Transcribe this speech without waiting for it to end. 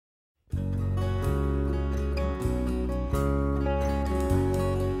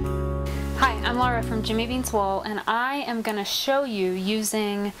Hi, I'm Laura from Jimmy Beans Wool, and I am going to show you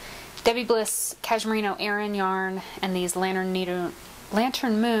using Debbie Bliss Cashmerino Aran yarn and these Lantern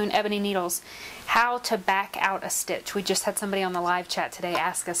Moon ebony needles how to back out a stitch. We just had somebody on the live chat today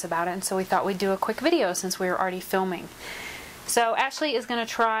ask us about it, and so we thought we'd do a quick video since we were already filming. So Ashley is going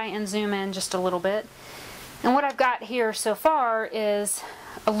to try and zoom in just a little bit. And what I've got here so far is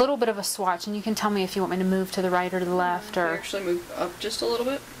a little bit of a swatch, and you can tell me if you want me to move to the right or to the left. Or actually move up just a little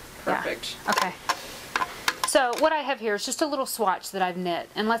bit. Perfect. Yeah. Okay. So what I have here is just a little swatch that I've knit,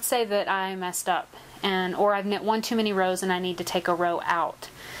 and let's say that I messed up, or I've knit one too many rows and I need to take a row out.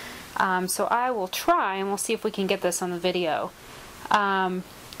 So I will try, and we'll see if we can get this on the video.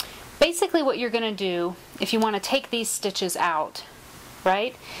 Basically what you're going to do, if you want to take these stitches out,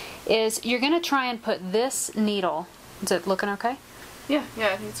 right, is you're going to try and put this needle, is it looking okay? Yeah,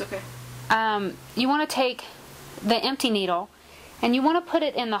 I think it's okay. You want to take the empty needle and you want to put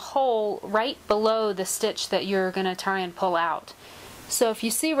it in the hole right below the stitch that you're going to try and pull out. So if you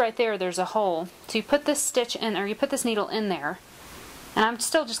see right there, there's a hole. So you put this stitch in, or you put this needle in there, and I'm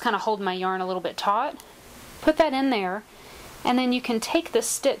still just kind of holding my yarn a little bit taut. Put that in there, and then you can take the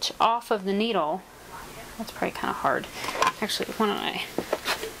stitch off of the needle. That's probably kind of hard. Actually, why don't I?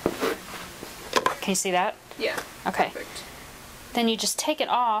 Can you see that? Yeah. Okay. Perfect. Then you just take it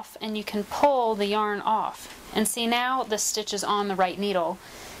off, and you can pull the yarn off. And see, now the stitch is on the right needle.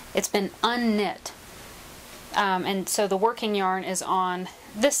 It's been unknit. And so the working yarn is on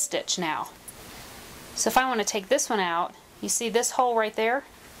this stitch now. So if I want to take this one out, you see this hole right there,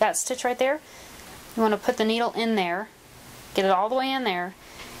 that stitch right there? You want to put the needle in there, get it all the way in there,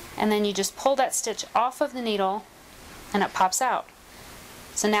 and then you just pull that stitch off of the needle and it pops out.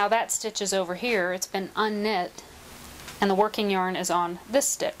 So now that stitch is over here, it's been unknit, and the working yarn is on this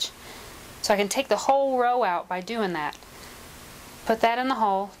stitch. So I can take the whole row out by doing that. Put that in the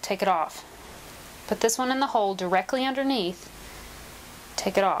hole, take it off. Put this one in the hole directly underneath,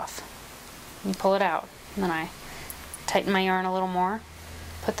 take it off. You pull it out. And then I tighten my yarn a little more.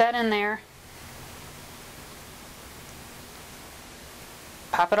 Put that in there.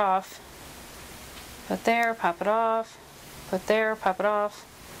 Pop it off. Put there, pop it off. Put there, pop it off.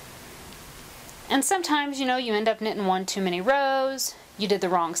 And sometimes, you know, you end up knitting one too many rows. You did the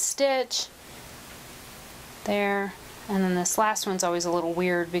wrong stitch. There. And then this last one's always a little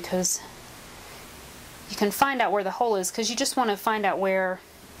weird because you can find out where the hole is, because you just want to find out where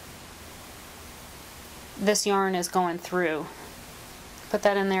this yarn is going through. Put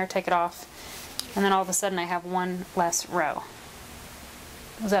that in there, take it off, and then all of a sudden I have one less row.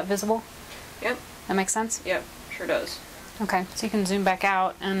 Was that visible? Yep. That makes sense? Yep, sure does. Okay, so you can zoom back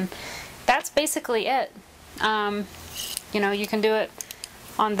out, and that's basically it. You know, you can do it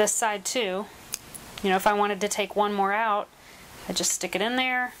on this side too. You know, if I wanted to take one more out, I just stick it in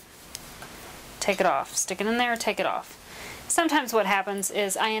there, take it off, stick it in there, take it off. Sometimes what happens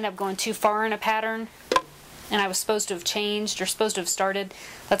is I end up going too far in a pattern, and I was supposed to have changed or supposed to have started.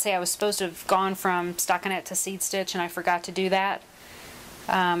 Let's say I was supposed to have gone from stockinette to seed stitch, and I forgot to do that.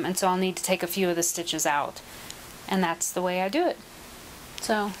 And so I'll need to take a few of the stitches out. And that's the way I do it.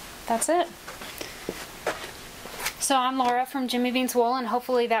 So that's it. So I'm Laura from Jimmy Beans Wool, and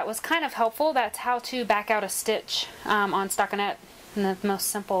hopefully that was kind of helpful. That's how to back out a stitch on stockinette in the most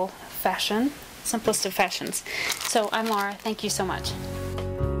simple fashion, simplest of fashions. So I'm Laura. Thank you so much.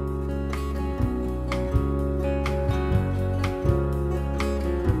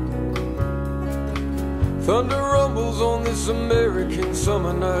 Thunder rumbles on this American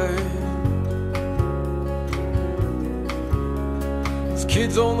summer night. There's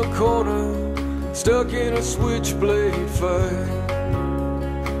kids on the corner stuck in a switchblade fight,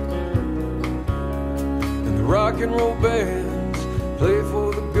 and the rock and roll bands play for